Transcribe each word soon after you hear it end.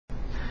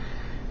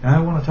Now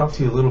I want to talk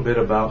to you a little bit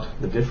about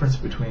the difference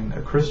between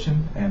a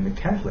Christian and a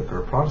Catholic or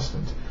a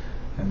Protestant.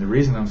 And the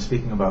reason I'm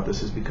speaking about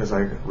this is because I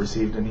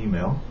received an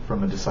email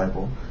from a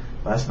disciple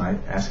last night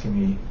asking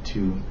me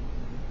to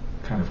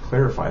kind of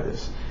clarify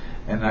this.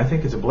 And I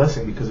think it's a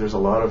blessing because there's a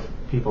lot of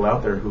people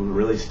out there who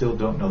really still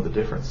don't know the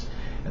difference.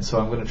 And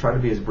so I'm going to try to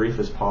be as brief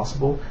as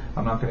possible.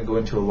 I'm not going to go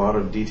into a lot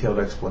of detailed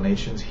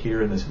explanations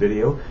here in this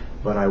video,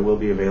 but I will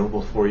be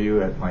available for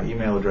you at my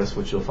email address,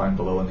 which you'll find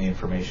below in the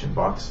information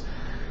box,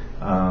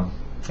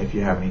 if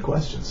you have any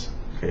questions.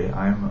 Okay,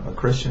 I'm a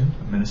Christian,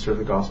 a minister of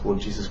the gospel of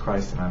Jesus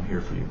Christ, and I'm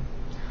here for you.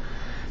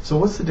 So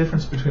what's the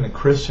difference between a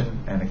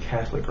Christian and a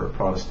Catholic or a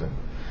Protestant?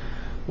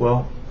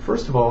 Well,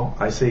 first of all,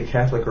 I say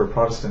Catholic or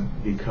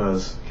Protestant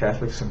because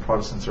Catholics and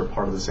Protestants are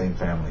part of the same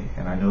family,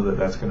 and I know that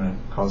that's going to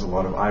cause a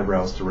lot of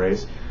eyebrows to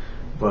raise,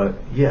 but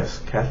yes,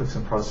 Catholics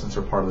and Protestants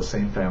are part of the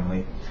same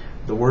family.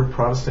 The word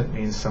Protestant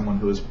means someone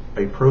who is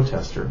a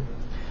protester,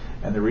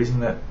 and the reason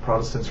that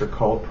Protestants are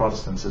called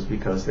Protestants is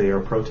because they are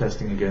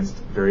protesting against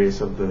various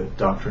of the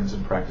doctrines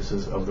and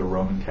practices of the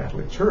Roman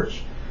Catholic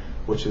Church,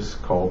 which is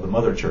called the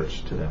Mother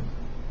Church to them.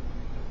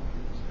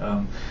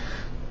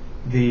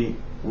 The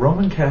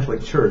Roman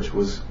Catholic Church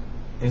was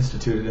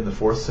instituted in the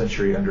 4th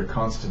century under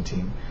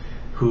Constantine,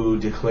 who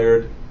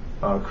declared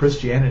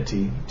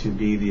Christianity to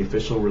be the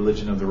official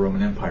religion of the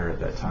Roman Empire at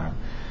that time.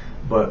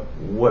 But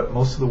what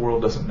most of the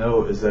world doesn't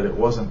know is that it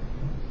wasn't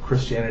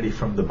Christianity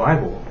from the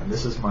Bible. And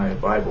this is my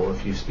Bible.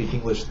 If you speak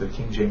English, the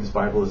King James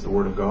Bible is the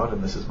Word of God,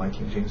 and this is my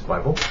King James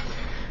Bible.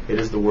 It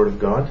is the Word of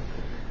God.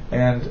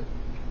 And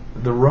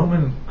the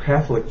Roman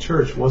Catholic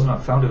Church was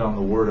not founded on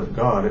the Word of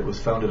God, it was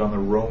founded on the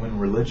Roman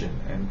religion.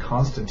 And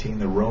Constantine,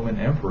 the Roman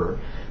emperor,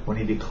 when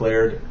he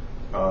declared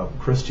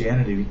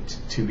Christianity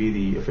to be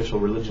the official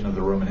religion of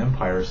the Roman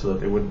Empire so that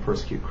they wouldn't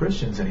persecute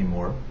Christians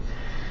anymore,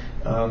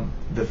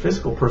 the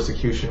physical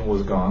persecution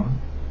was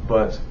gone,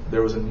 but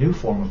there was a new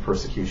form of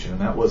persecution,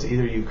 and that was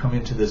either you come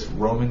into this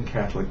Roman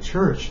Catholic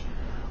Church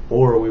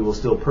or we will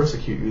still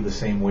persecute you the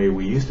same way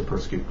we used to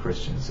persecute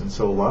Christians. And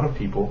so a lot of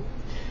people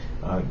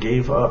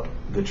gave up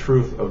the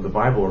truth of the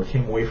Bible, or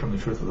came away from the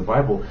truth of the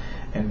Bible,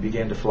 and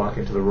began to flock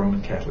into the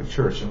Roman Catholic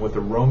Church. And what the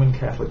Roman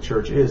Catholic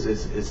Church is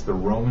it's the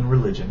Roman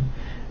religion.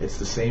 It's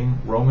the same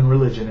Roman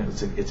religion.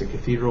 It's a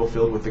cathedral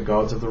filled with the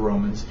gods of the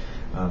Romans,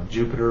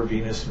 Jupiter,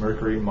 Venus,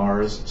 Mercury,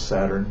 Mars,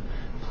 Saturn,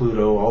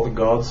 Pluto, all the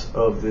gods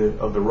of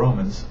the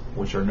Romans,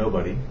 which are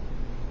nobody.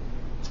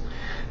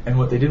 And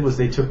what they did was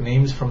they took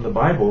names from the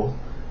Bible,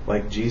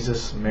 like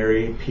Jesus,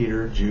 Mary,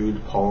 Peter,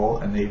 Jude, Paul,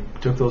 and they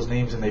took those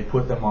names and they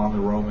put them on the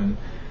Roman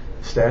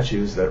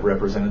statues that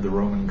represented the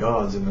Roman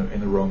gods in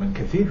the Roman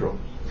cathedral,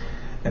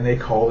 and they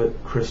called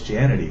it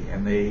Christianity.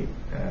 And they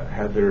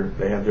have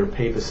their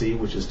papacy,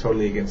 which is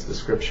totally against the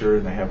Scripture,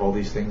 and they have all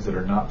these things that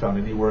are not found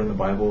anywhere in the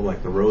Bible,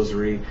 like the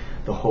Rosary,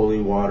 the holy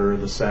water,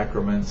 the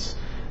sacraments,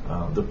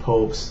 the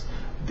popes,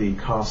 the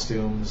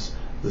costumes,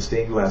 the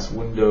stained glass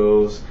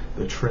windows,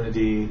 the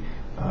Trinity.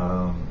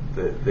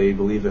 They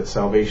believe that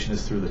salvation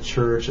is through the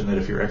church, and that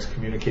if you're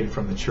excommunicated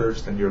from the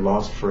church, then you're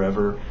lost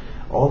forever.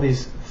 All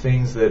these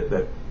things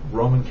that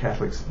Roman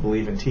Catholics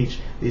believe and teach,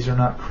 these are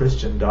not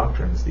Christian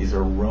doctrines. These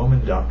are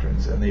Roman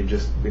doctrines, and they've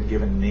just been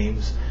given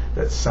names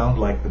that sound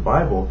like the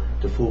Bible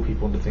to fool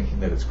people into thinking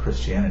that it's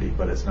Christianity,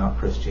 but it's not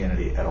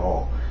Christianity at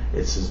all.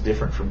 It's as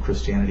different from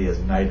Christianity as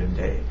night and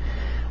day.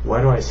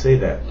 Why do I say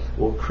that?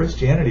 Well,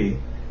 Christianity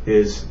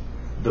is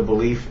the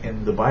belief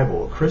in the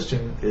Bible. A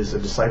Christian is a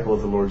disciple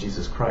of the Lord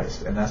Jesus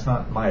Christ, and that's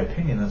not my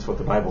opinion, that's what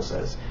the Bible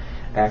says.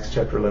 Acts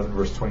chapter 11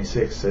 verse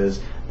 26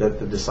 says that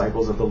the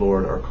disciples of the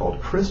Lord are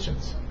called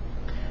Christians.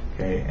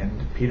 Okay,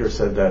 and Peter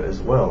said that as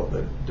well,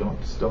 that don't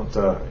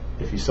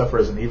if you suffer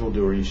as an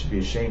evildoer you should be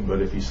ashamed,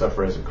 but if you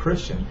suffer as a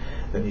Christian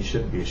then you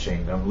shouldn't be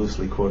ashamed. I'm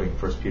loosely quoting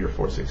 1 Peter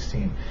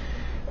 4:16.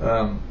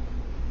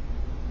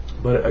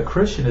 But a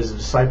Christian is a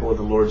disciple of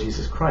the Lord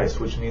Jesus Christ,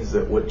 which means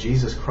that what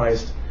Jesus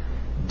Christ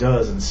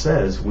does and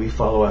says, we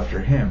follow after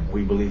him.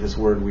 We believe his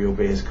word, we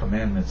obey his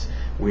commandments,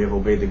 we have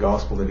obeyed the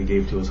gospel that he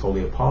gave to his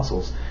holy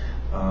apostles,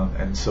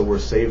 and so we're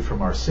saved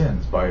from our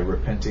sins by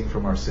repenting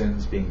from our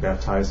sins, being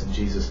baptized in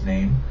Jesus'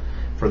 name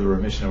for the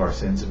remission of our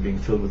sins, and being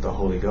filled with the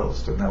Holy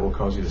Ghost, and that will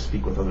cause you to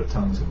speak with other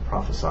tongues and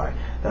prophesy.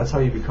 That's how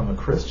you become a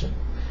Christian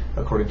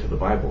according to the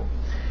Bible.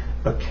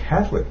 A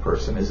Catholic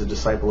person is a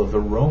disciple of the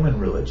Roman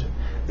religion.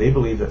 They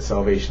believe that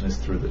salvation is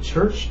through the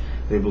church.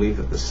 They believe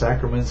that the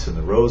sacraments and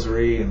the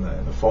rosary and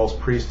the false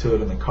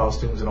priesthood and the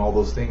costumes and all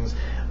those things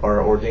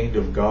are ordained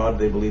of God.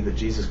 They believe that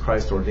Jesus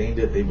Christ ordained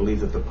it. They believe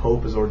that the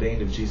Pope is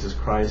ordained of Jesus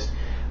Christ,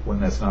 when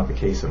that's not the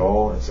case at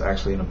all. It's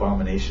actually an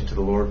abomination to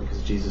the Lord,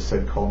 because Jesus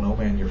said, "Call no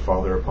man your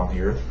father upon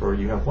the earth, for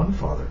you have one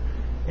Father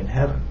in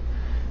heaven."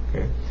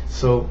 Okay,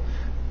 so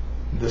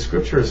the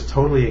Scripture is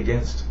totally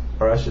against,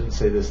 or I shouldn't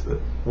say this, the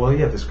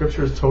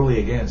Scripture is totally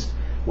against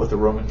what the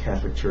Roman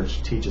Catholic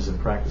Church teaches and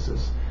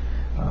practices.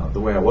 The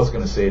way I was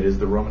going to say it is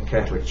the Roman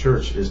Catholic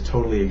Church is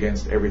totally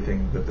against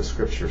everything that the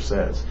Scripture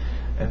says,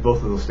 and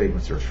both of those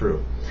statements are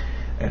true.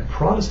 And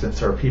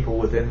Protestants are people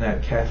within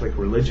that Catholic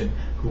religion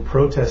who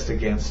protest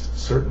against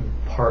certain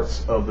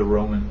parts of the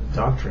Roman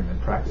doctrine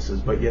and practices,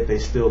 but yet they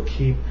still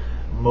keep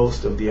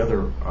most of the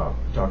other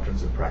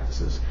doctrines and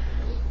practices.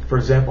 For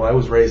example, I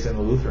was raised in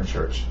the Lutheran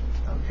Church.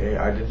 Okay,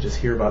 I didn't just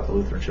hear about the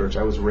Lutheran Church,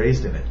 I was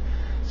raised in it,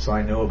 so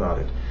I know about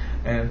it.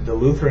 And the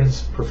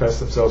Lutherans profess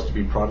themselves to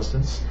be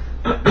Protestants.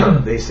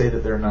 They say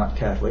that they're not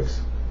Catholics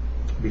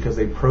because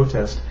they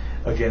protest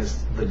against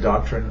the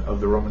doctrine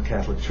of the Roman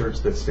Catholic Church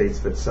that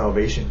states that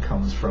salvation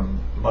comes from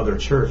Mother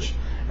Church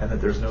and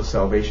that there's no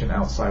salvation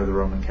outside of the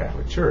Roman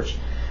Catholic Church.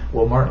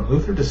 Well, Martin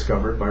Luther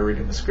discovered by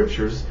reading the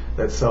Scriptures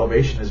that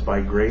salvation is by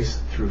grace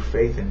through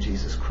faith in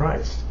Jesus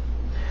Christ.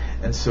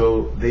 And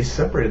so they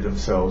separated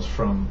themselves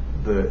from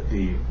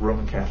the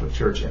Roman Catholic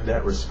Church in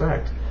that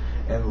respect.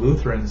 And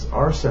Lutherans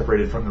are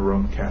separated from the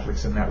Roman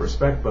Catholics in that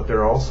respect, but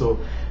they're also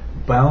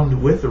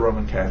bound with the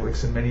Roman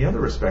Catholics in many other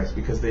respects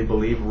because they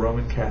believe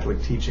Roman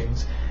Catholic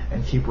teachings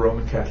and keep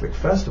Roman Catholic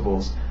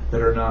festivals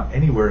that are not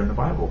anywhere in the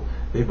Bible.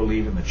 They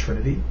believe in the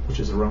Trinity, which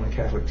is a Roman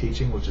Catholic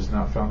teaching which is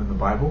not found in the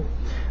Bible.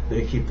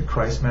 They keep the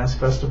Christ Mass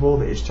festival,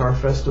 the Ishtar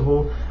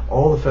festival,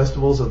 all the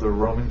festivals of the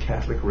Roman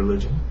Catholic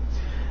religion.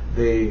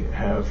 They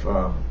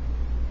have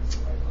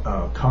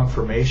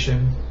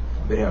confirmation,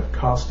 they have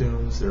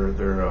costumes,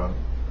 their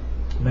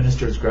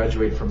ministers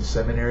graduate from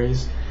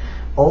seminaries.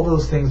 All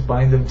those things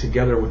bind them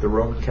together with the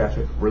Roman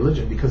Catholic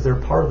religion because they're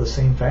part of the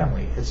same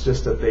family. It's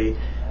just that they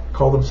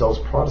call themselves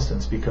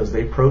Protestants because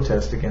they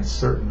protest against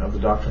certain of the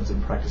doctrines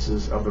and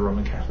practices of the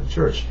Roman Catholic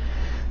Church.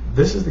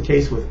 This is the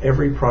case with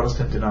every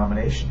Protestant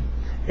denomination.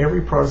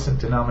 Every Protestant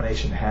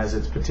denomination has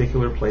its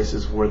particular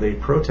places where they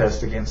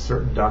protest against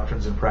certain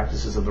doctrines and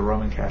practices of the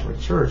Roman Catholic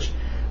Church,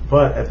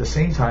 but at the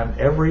same time,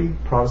 every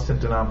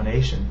Protestant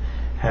denomination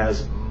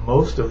has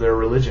most of their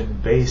religion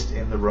based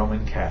in the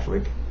Roman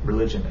Catholic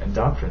religion and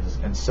doctrines,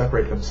 and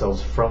separate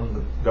themselves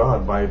from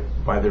God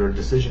by their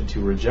decision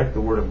to reject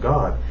the Word of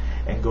God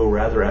and go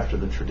rather after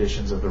the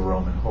traditions of the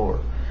Roman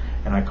whore.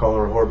 And I call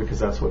her a whore because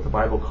that's what the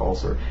Bible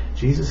calls her.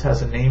 Jesus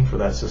has a name for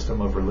that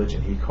system of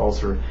religion. He calls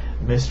her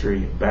Mystery,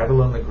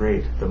 Babylon the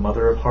Great, the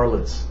mother of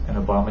harlots and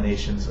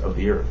abominations of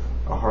the earth.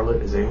 A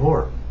harlot is a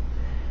whore.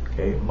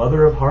 Okay,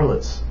 mother of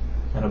harlots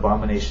and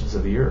abominations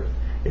of the earth.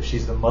 If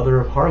she's the mother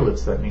of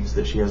harlots, that means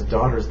that she has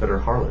daughters that are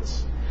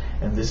harlots.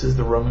 And this is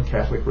the Roman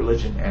Catholic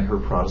religion and her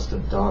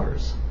Protestant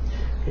daughters.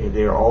 Okay,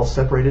 they are all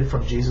separated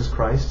from Jesus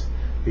Christ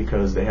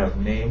because they have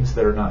names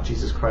that are not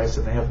Jesus Christ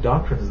and they have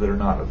doctrines that are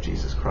not of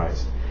Jesus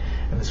Christ.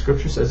 And the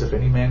Scripture says, if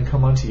any man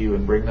come unto you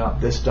and bring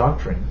not this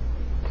doctrine,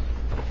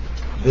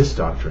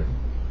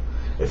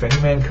 if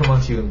any man come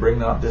unto you and bring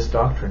not this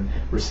doctrine,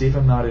 receive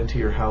him not into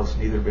your house,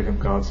 neither bid him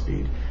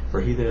Godspeed. For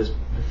he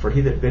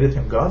that biddeth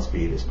him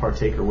Godspeed is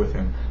partaker with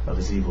him of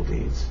his evil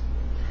deeds.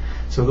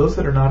 So those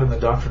that are not in the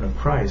doctrine of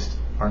Christ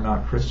are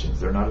not Christians.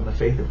 They're not in the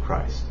faith of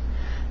Christ.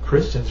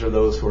 Christians are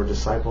those who are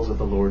disciples of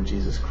the Lord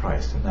Jesus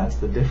Christ, and that's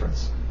the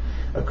difference.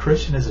 A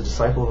Christian is a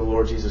disciple of the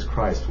Lord Jesus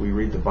Christ. We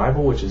read the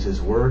Bible, which is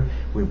His Word,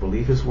 we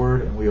believe His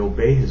Word, and we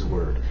obey His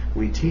Word.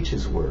 We teach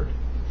His Word.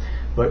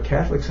 But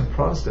Catholics and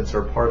Protestants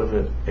are part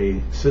of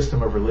a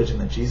system of religion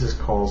that Jesus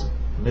calls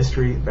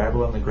Mystery,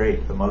 Babylon the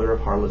Great, the mother of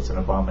harlots and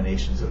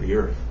abominations of the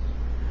earth.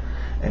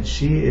 And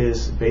she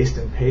is based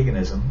in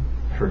paganism.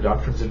 Her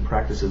doctrines and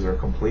practices are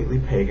completely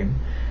pagan.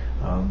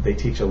 They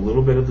teach a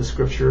little bit of the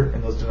Scripture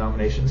in those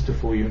denominations to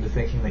fool you into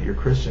thinking that you're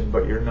Christian,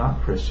 but you're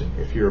not Christian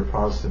if you're a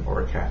Protestant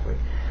or a Catholic.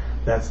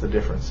 That's the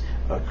difference.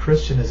 A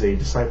Christian is a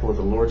disciple of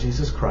the Lord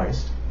Jesus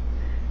Christ.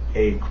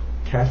 A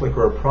Catholic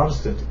or a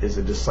Protestant is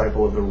a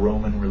disciple of the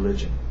Roman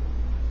religion.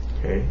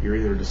 Okay? You're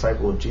either a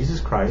disciple of Jesus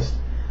Christ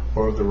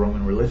or of the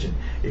Roman religion.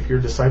 If you're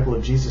a disciple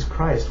of Jesus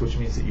Christ, which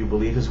means that you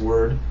believe His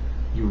Word,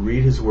 you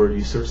read His Word,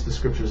 you search the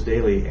Scriptures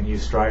daily, and you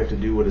strive to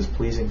do what is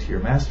pleasing to your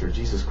Master,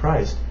 Jesus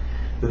Christ,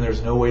 then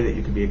there's no way that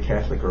you can be a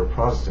Catholic or a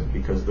Protestant,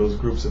 because those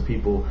groups of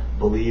people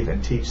believe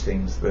and teach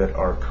things that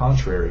are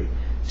contrary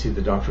to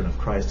the doctrine of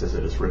Christ as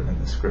it is written in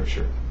the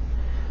Scripture.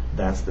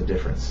 That's the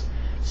difference.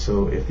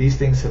 So if these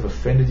things have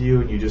offended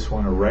you and you just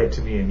want to write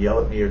to me and yell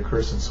at me or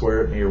curse and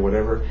swear at me or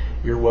whatever,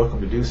 you're welcome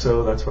to do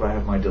so. That's what I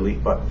have my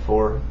delete button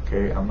for.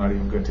 Okay, I'm not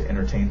even going to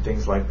entertain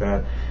things like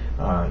that.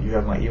 You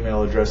have my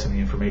email address in the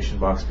information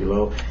box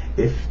below.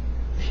 If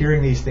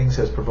hearing these things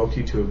has provoked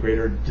you to a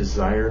greater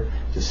desire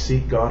to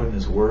seek God in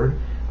His Word,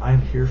 I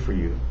am here for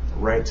you.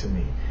 Write to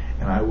me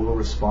and I will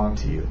respond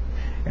to you.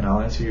 And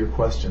I'll answer your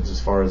questions as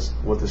far as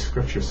what the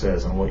Scripture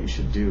says on what you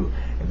should do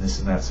in this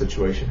and that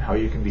situation, how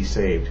you can be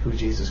saved, who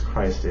Jesus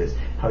Christ is,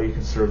 how you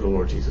can serve the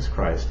Lord Jesus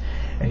Christ.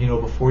 And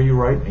before you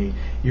write me,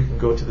 you can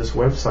go to this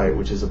website,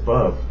 which is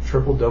above,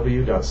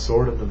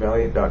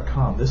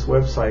 www.swordofthevaliant.com. This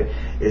website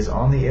is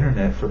on the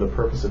internet for the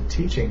purpose of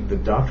teaching the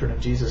doctrine of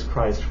Jesus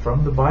Christ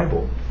from the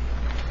Bible,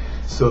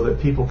 so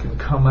that people can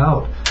come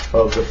out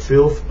of the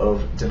filth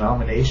of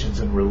denominations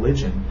and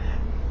religion,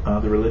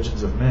 the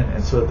religions of men,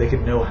 and so that they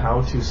can know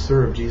how to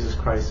serve Jesus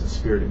Christ in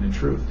spirit and in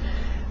truth.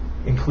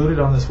 Included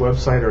on this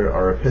website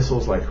are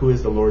epistles like Who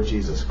is the Lord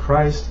Jesus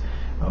Christ,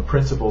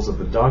 Principles of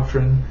the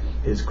Doctrine,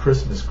 Is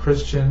Christmas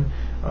Christian,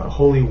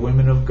 holy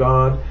women of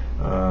God,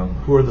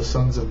 who are the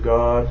sons of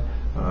God,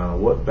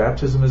 what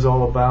baptism is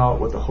all about,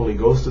 what the Holy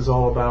Ghost is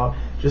all about,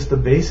 just the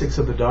basics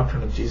of the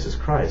doctrine of Jesus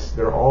Christ.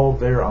 They're all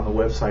there on the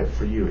website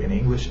for you in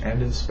English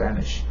and in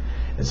Spanish.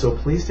 And so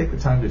please take the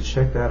time to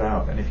check that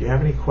out. And if you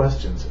have any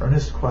questions,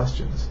 earnest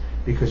questions,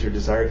 because you're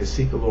desiring to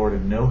seek the Lord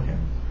and know Him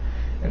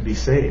and be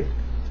saved,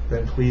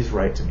 then please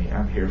write to me.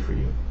 I'm here for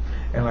you.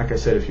 And like I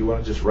said, if you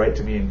want to just write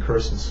to me and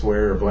curse and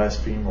swear or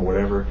blaspheme or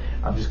whatever,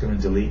 I'm just going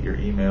to delete your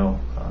email.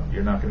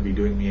 You're not going to be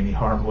doing me any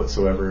harm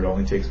whatsoever. It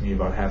only takes me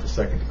about half a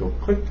second to go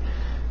click.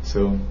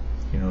 So,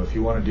 if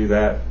you want to do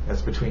that,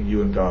 that's between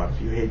you and God.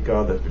 If you hate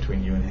God, that's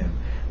between you and Him.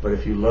 But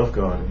if you love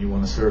God and you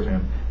want to serve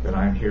Him, then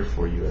I'm here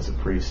for you as a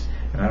priest.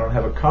 And I don't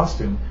have a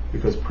costume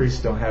because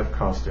priests don't have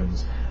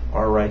costumes.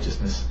 Our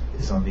righteousness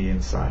is on the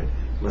inside.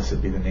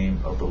 Blessed be the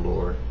name of the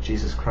Lord.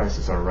 Jesus Christ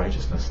is our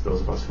righteousness, those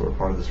of us who are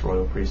part of this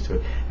royal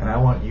priesthood. And I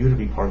want you to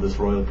be part of this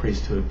royal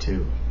priesthood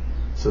too,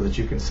 so that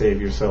you can say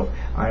of yourself,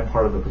 I am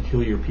part of a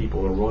peculiar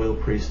people, a royal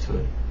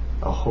priesthood,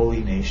 a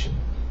holy nation.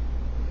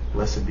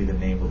 Blessed be the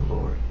name of the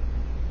Lord.